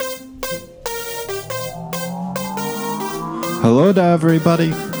Hello to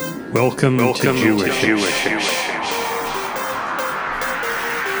everybody. Welcome to Jewish.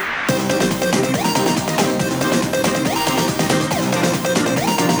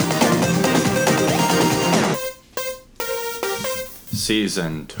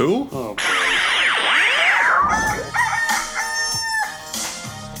 Season 2? Oh, boy.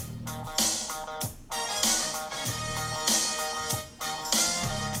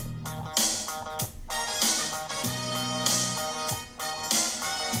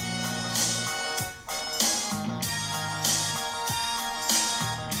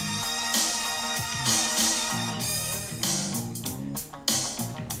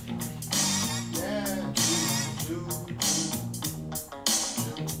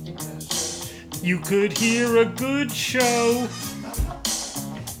 You could hear a good show,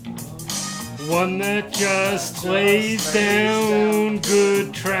 one that just lays down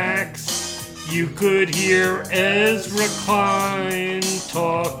good tracks. You could hear Ezra Klein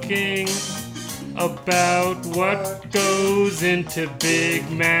talking about what goes into Big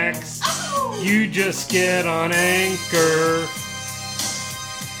Macs. You just get on Anchor.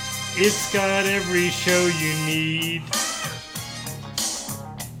 It's got every show you need.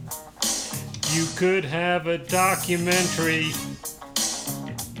 You could have a documentary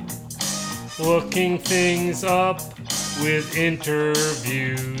looking things up with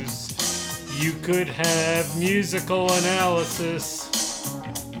interviews. You could have musical analysis.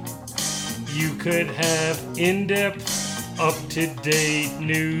 You could have in-depth, up-to-date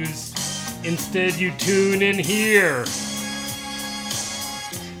news. Instead, you tune in here.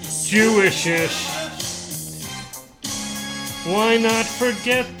 Jewishish. Why not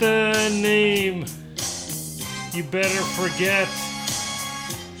forget the name? You better forget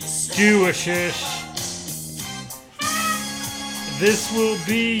Jewishish. This will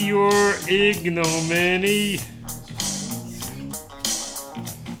be your ignominy.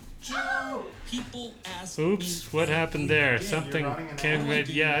 Oops, what happened there? Something came right.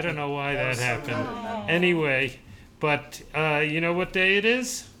 Yeah, I don't know why that happened. Anyway, but you know what day it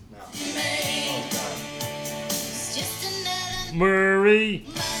is? Murray,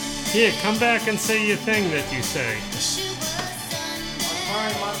 here, come back and say your thing that you say.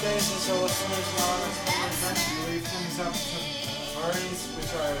 Murray Mondays is so listeners know we leave things up to Murray's,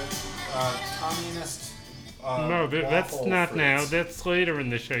 which are communist. No, that's waffle not fruits. now. That's later in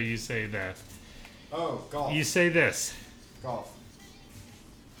the show you say that. Oh, golf. You say this. Golf.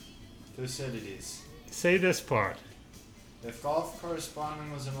 Thucydides. Say this part. If golf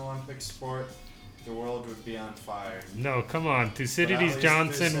corresponding was an Olympic sport, the world would be on fire. No, come on. But Thucydides at least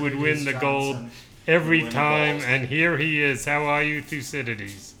Johnson would win the Thucydides gold Johnson every would win the time, gold. and here he is. How are you,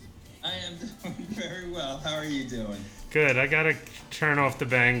 Thucydides? I am doing very well. How are you doing? Good. I gotta turn off the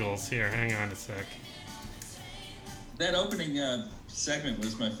bangles here. Hang on a sec. That opening segment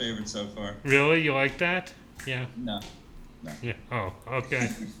was my favorite so far. Really? You like that? Yeah. No. Yeah. Oh, okay.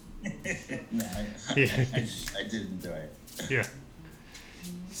 No, I did enjoy it. Yeah.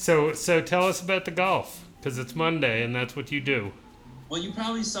 So tell us about the golf, because it's Monday and that's what you do. Well, you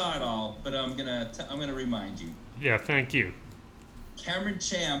probably saw it all, but I'm gonna remind you. Yeah. Thank you. Cameron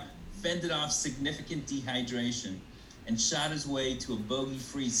Champ fended off significant dehydration and shot his way to a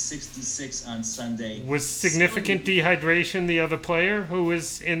bogey-free 66 on Sunday. Was significant dehydration the other player who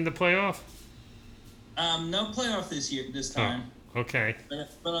was in the playoff? No playoff this time. Oh, okay.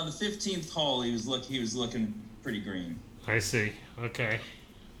 But on the 15th hole, he was looking pretty green. I see. Okay.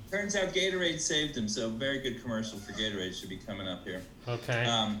 Turns out Gatorade saved him, so very good commercial for Gatorade should be coming up here.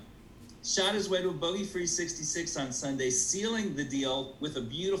 Okay. Shot his way to a bogey-free 66 on Sunday, sealing the deal with a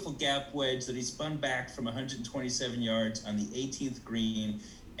beautiful gap wedge that he spun back from 127 yards on the 18th green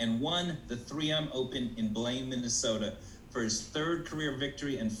and won the 3M Open in Blaine, Minnesota for his third career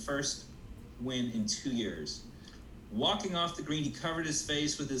victory and first win in 2 years. Walking off the green, he covered his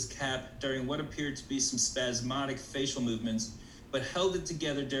face with his cap during what appeared to be some spasmodic facial movements, but held it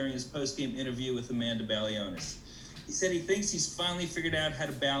together during his post-game interview with Amanda Balionis. He said he thinks he's finally figured out how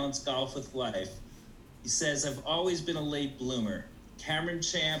to balance golf with life. He says, I've always been a late bloomer. Cameron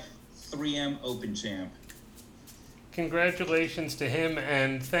Champ, 3M Open champ. Congratulations to him.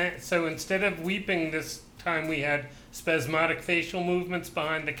 And so instead of weeping this time, we had spasmodic facial movements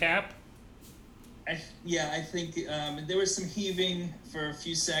behind the cap? I think there was some heaving for a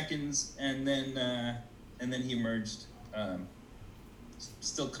few seconds, and then he emerged,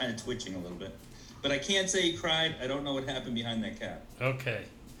 still kind of twitching a little bit. But I can't say he cried. I don't know what happened behind that cap. Okay.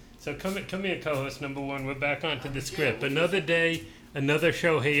 So come here, co-host number one. We're back onto the script. Another day, another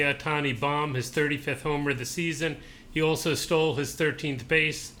Shohei Ohtani bomb, his 35th homer of the season. He also stole his 13th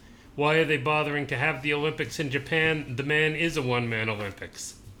base, Why are they bothering to have the Olympics in Japan? The man is a one-man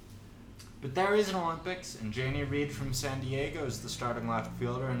Olympics. But there is an Olympics, and Janie Reed from San Diego is the starting left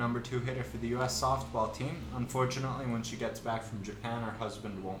fielder and number 2 hitter for the U.S. softball team. Unfortunately, when she gets back from Japan, her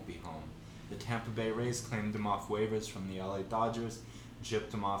husband won't be home. The Tampa Bay Rays claimed him off waivers from the LA Dodgers and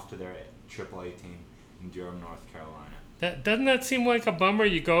shipped him off to their AAA team in Durham, North Carolina. Doesn't that seem like a bummer?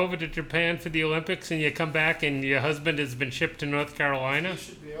 You go over to Japan for the Olympics and you come back and your husband has been shipped to North Carolina? You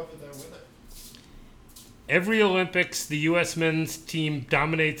should be over there with it. Every Olympics, the U.S. men's team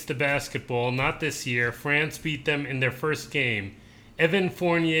dominates the basketball. Not this year. France beat them in their first game. Evan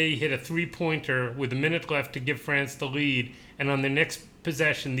Fournier hit a three-pointer with a minute left to give France the lead, and on the next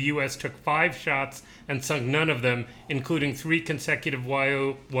possession, the U.S. took 5 shots and sunk none of them, including 3 consecutive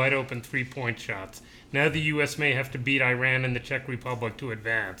wide-open three-point shots. Now the U.S. may have to beat Iran and the Czech Republic to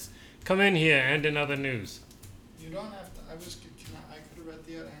advance. Come in here, and in other news. You don't have to. I could have read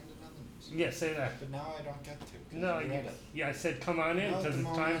the other and in other news. Yeah, say that. But now I don't get to. 'Cause No, you read it. yeah, I said come on in No, because the it's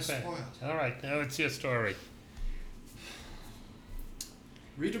moment time is for. spoiled. All right, now it's your story.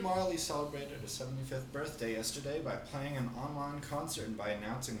 Rita Marley celebrated her 75th birthday yesterday by playing an online concert and by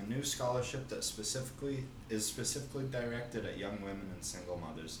announcing a new scholarship that is specifically directed at young women and single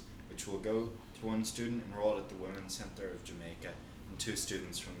mothers, which will go to one student enrolled at the Women's Center of Jamaica and 2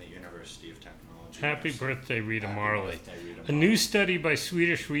 students from the University of Technology. Happy birthday, Rita Happy Marley. birthday, Rita A Marley. new study by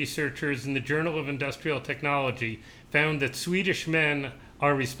Swedish researchers in the Journal of Industrial Technology found that Swedish men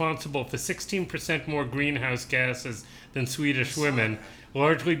are responsible for 16% more greenhouse gases than Swedish women,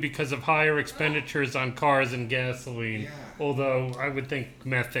 largely because of higher expenditures on cars and gasoline, Yeah. although I would think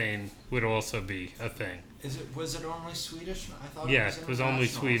methane would also be a thing. Was it only Swedish? I thought Yeah, it it was only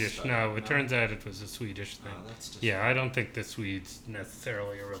international Swedish. study. No, it turns out it was a Swedish thing. Oh, that's just Yeah, I don't think the Swedes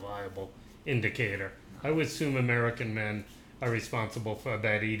necessarily a reliable indicator. I would assume American men are responsible for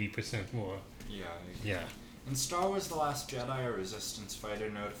about 80% more. Yeah. Yeah. In Star Wars The Last Jedi, a Resistance fighter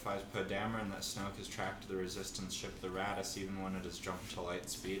notifies Poe Dameron that Snoke has tracked the Resistance ship the Raddus even when it has jumped to light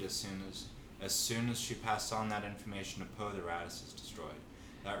speed. As soon as she passed on that information to Poe, the Raddus is destroyed.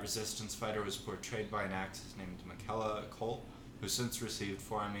 That Resistance fighter was portrayed by an actress named Michaela Colt, who since received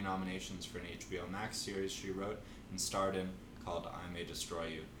 4 Emmy nominations for an HBO Max series she wrote and starred in called I May Destroy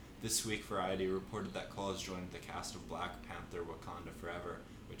You. This week, Variety reported that Cole has joined the cast of Black Panther Wakanda Forever,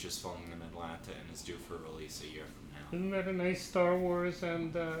 which is filming in Atlanta and is due for release a year from now. Isn't that a nice Star Wars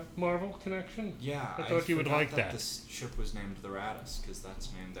and Marvel connection? Yeah, I thought you would forgot like that. This ship was named the Raddus because that's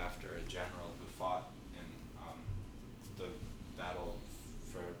named after a general who fought in the battle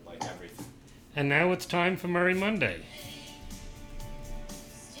for like everything. And now it's time for Murray Monday.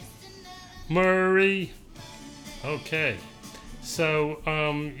 Murray. Okay. So,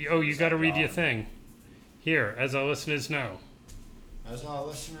 you got to read your thing. Here, as our listeners know. As our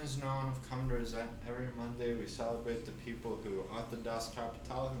listeners know and have come to resent, every Monday we celebrate the people who orthodox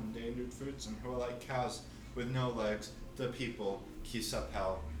capital, endangered fruits, and who are like cows with no legs, the people,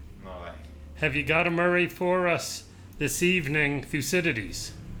 Kisapel Moe. Have you got a Murray for us this evening,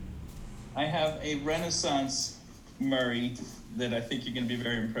 Thucydides? I have a Renaissance Murray that I think you're going to be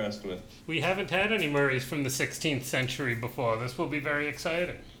very impressed with. We haven't had any Murrays from the 16th century before. This will be very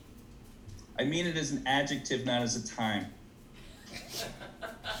exciting. I mean it as an adjective, not as a time.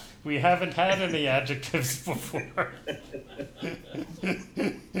 We haven't had any adjectives before.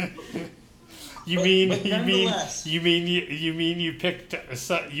 You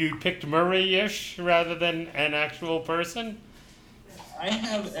picked Murray-ish rather than an actual person? I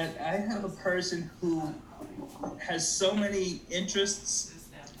have a person who has so many interests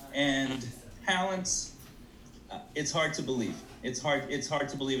and talents. It's hard to believe. It's hard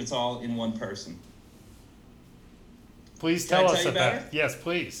to believe it's all in one person. Please Can I tell tell us you about about it. her? Yes,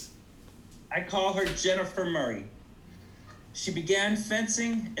 please. I call her Jennifer Murray. She began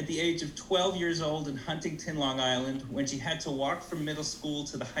fencing at the age of 12 years old in Huntington, Long Island, when she had to walk from middle school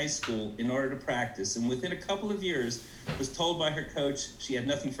to the high school in order to practice, and within a couple of years was told by her coach she had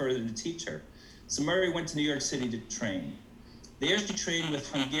nothing further to teach her. So Murray went to New York City to train. There she trained with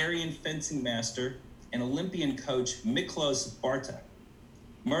Hungarian fencing master and Olympian coach Miklos Barta.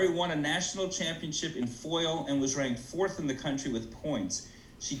 Murray won a national championship in foil and was ranked 4th in the country with points.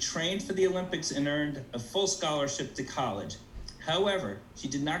 She trained for the Olympics and earned a full scholarship to college. However, she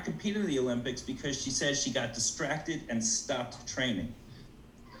did not compete in the Olympics because she said she got distracted and stopped training.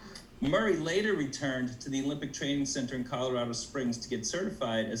 Murray later returned to the Olympic Training Center in Colorado Springs to get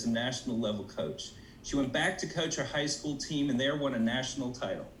certified as a national level coach. She went back to coach her high school team and there won a national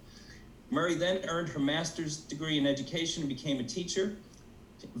title. Murray then earned her master's degree in education and became a teacher.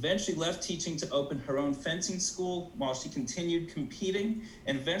 eventually left teaching to open her own fencing school while she continued competing,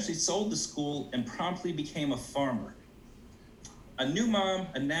 and eventually sold the school and promptly became a farmer. A new mom,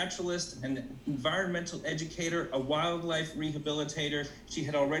 a naturalist, an environmental educator, a wildlife rehabilitator, she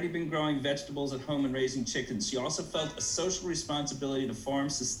had already been growing vegetables at home and raising chickens. She also felt a social responsibility to farm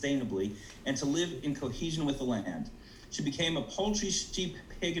sustainably and to live in cohesion with the land. She became a poultry, sheep,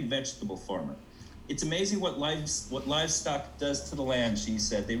 pig, and vegetable farmer. It's amazing what livestock does to the land, she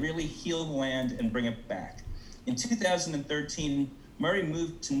said. They really heal the land and bring it back. In 2013, Murray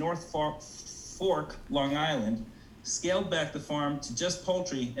moved to North Fork, Long Island, scaled back the farm to just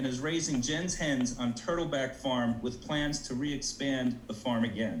poultry, and is raising Jen's hens on Turtleback Farm with plans to re-expand the farm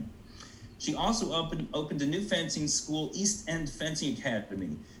again. She also opened a new fencing school, East End Fencing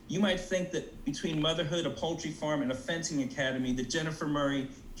Academy. You might think that between motherhood, a poultry farm, and a fencing academy, that Jennifer Murray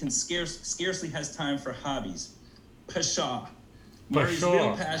scarcely has time for hobbies. Pshaw. Murray's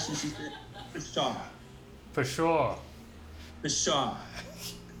real passion, she said, pshaw. Pshaw. Pshaw.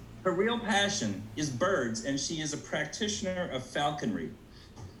 Her real passion is birds, and she is a practitioner of falconry.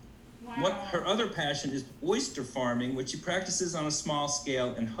 Wow. Her other passion is oyster farming, which she practices on a small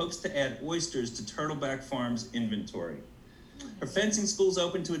scale and hopes to add oysters to Turtleback Farm's inventory. Her fencing school is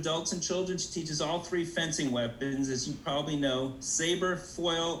open to adults and children. She teaches all three fencing weapons, as you probably know: saber,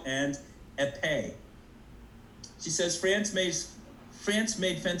 foil, and épée. She says France made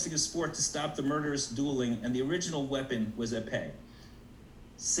fencing a sport to stop the murderous dueling, and the original weapon was épée.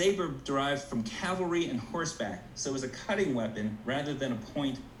 Saber derived from cavalry and horseback, so it was a cutting weapon rather than a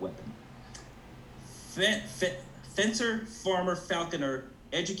point weapon. Fencer, farmer, falconer,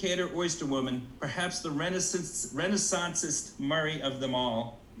 educator, oyster woman, perhaps the Renaissancist Murray of them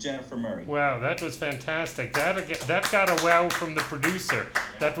all, Jennifer Murray. Wow, that was fantastic. That got a wow from the producer.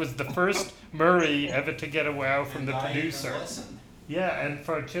 That was the first Murray ever to get a wow from the producer. Yeah, and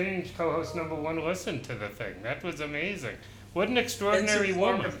for a change, co-host number one listened to the thing. That was amazing. What an extraordinary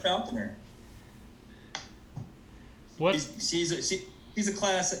woman. Falconer. What? She's a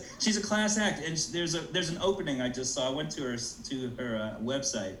class act, and there's an opening I just saw. I went to her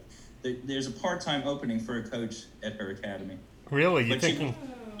website. There's a part-time opening for a coach at her academy. Really? You but think?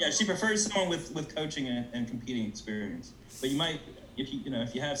 She prefers someone with coaching and competing experience. But you might,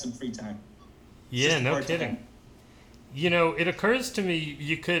 if you have some free time. Yeah, no kidding. It occurs to me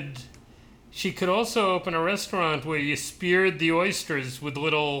she could also open a restaurant where you speared the oysters with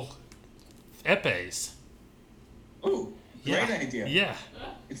little épées. Oh, great idea. Yeah.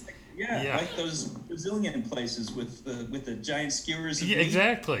 It's like those Brazilian places with the giant skewers of meat.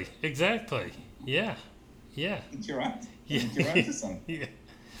 Exactly. Yeah. You're onto something.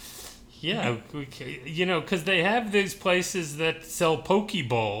 Yeah, because they have these places that sell poke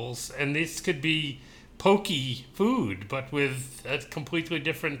bowls, and this could be poke food, but with a completely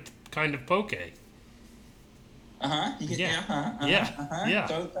different kind of poke. Yeah.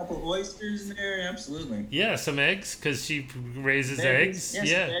 Throw a couple of oysters in there, absolutely. Yeah, some eggs, because she raises eggs.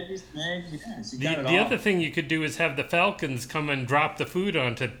 Yeah. Veggies, eggs. The other thing you could do is have the falcons come and drop the food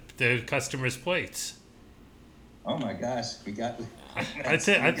onto the customers' plates. Oh my gosh, we got. I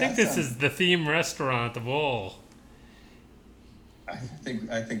think this is the theme restaurant of all. I think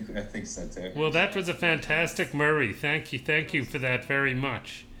so too. Well, that was a fantastic Murray. Thank you for that very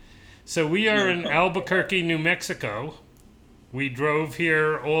much. So we are in Albuquerque, New Mexico. We drove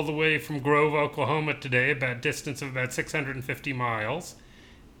here all the way from Grove, Oklahoma today, about distance of about 650 miles.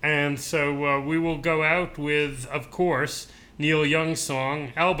 And so we will go out with, of course, Neil Young's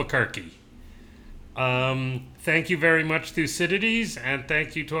song, Albuquerque. Thank you very much, Thucydides, and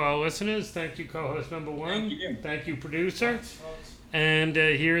thank you to our listeners. Thank you, co-host number one. Thank you, producer. And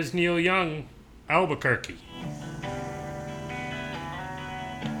here's Neil Young, Albuquerque.